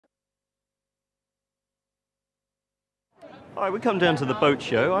All right, we come down to the boat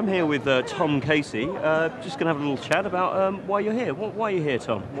show. I'm here with Tom Casey. Just going to have a little chat about why you're here. Why are you here,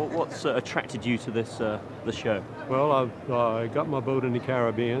 Tom? What's attracted you to this the show? Well, I got my boat in the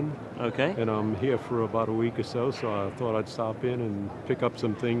Caribbean, Okay. and I'm here for about a week or so I thought I'd stop in and pick up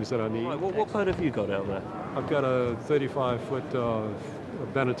some things that I need. Right, what boat have you got out there? I've got a 35-foot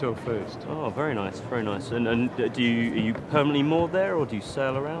Beneteau First. Oh, very nice, very nice. And are you permanently moored there, or do you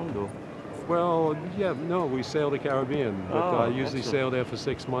sail around, or? Well, yeah, no, we sail the Caribbean, but Oh, I usually excellent. sail there for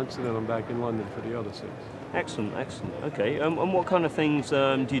 6 months, and then I'm back in London for the other 6. Excellent, excellent. Okay. And what kind of things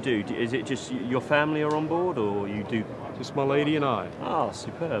do you do? Is it just your family are on board, or you do? Just my lady and I. Ah,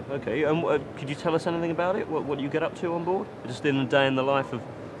 superb. Okay. And could you tell us anything about it? What do you get up to on board? Just in a day in the life of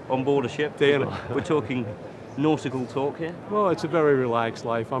on board a ship. Day in We're talking nautical talk here. Well, it's a very relaxed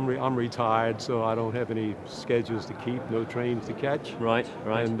life. I'm retired, so I don't have any schedules to keep, no trains to catch. Right,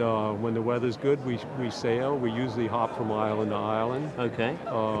 right. And when the weather's good, we sail. We usually hop from island to island. Okay.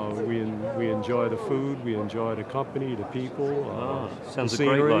 We enjoy the food, we enjoy the company, the people, sounds the a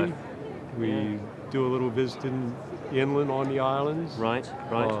great scenery. life. We do a little visiting inland on the islands. Right,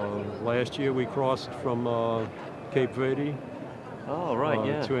 right. Last year we crossed from Cape Verde Oh, right,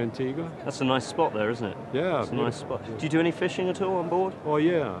 yeah. to Antigua. That's a nice spot there, isn't it? Yeah. It's a nice spot. Do you do any fishing at all on board? Oh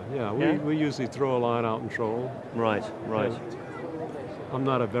yeah, yeah. Yeah? We usually throw a line out and troll. Right, right, I'm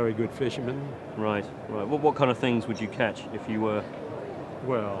not a very good fisherman. right, right. What kind of things would you catch if you were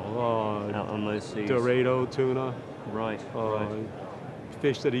Well, out on those seas? Dorado, tuna, Right, right.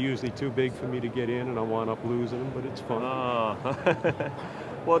 fish that are usually too big for me to get in, and I wind up losing them, but it's fun. Ah.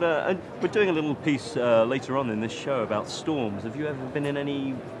 And we're doing a little piece later on in this show about storms. Have you ever been in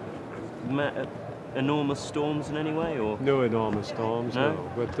any enormous storms in any way, or No enormous storms, No?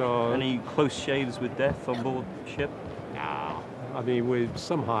 no. But any close shaves with death on board ship? no. I mean, with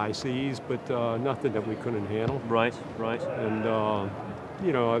some high seas, but nothing that we couldn't handle. Right, right. And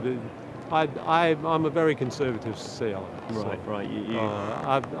you know, I'm a very conservative sailor. Right, so,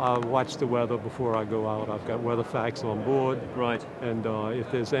 right. I watch the weather before I go out. I've got weather facts on board, Right. and if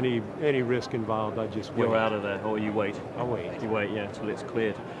there's any risk involved, I just wait. You're out of there, or you wait. I wait. You wait, yeah, till it's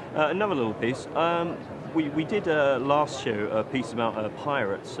cleared. Another little piece. We did last show a piece about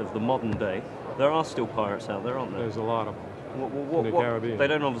pirates of the modern day. There are still pirates out there, aren't there? There's a lot of them. What, in the Caribbean. They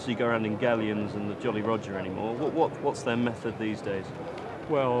don't obviously go around in galleons and the Jolly Roger anymore. What's their method these days?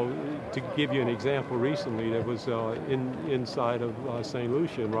 Well, to give you an example, recently there was inside of St.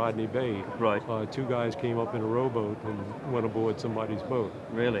 Lucia in Rodney Bay. Right. 2 guys came up in a rowboat and went aboard somebody's boat.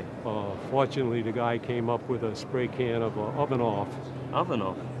 Really? Fortunately, the guy came up with a spray can of Oven Off. Oven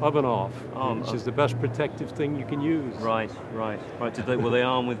off. Oven Off, Oh, which is the best protective thing you can use. Right, right, right. Were they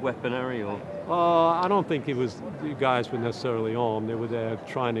armed with weaponry, or? I don't think the guys were necessarily armed. They were there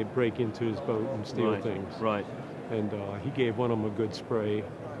trying to break into his boat and steal Right, things. right. And he gave one of them a good spray.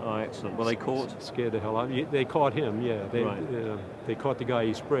 Oh, excellent. Were they caught? Scared the hell out. They caught him. Yeah, they caught the guy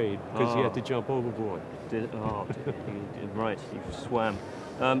he sprayed because he Oh. had to jump overboard. Right. You swam.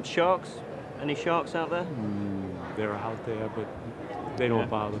 Sharks? Any sharks out there? They're out there, but they don't Yeah.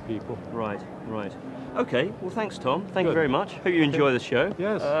 bother people. Right, right. Okay. Well, thanks, Tom. Thank you Good. very much. Hope you enjoy the show.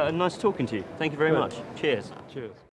 Yes. Nice talking to you. Thank you very Good. much. Cheers. Cheers.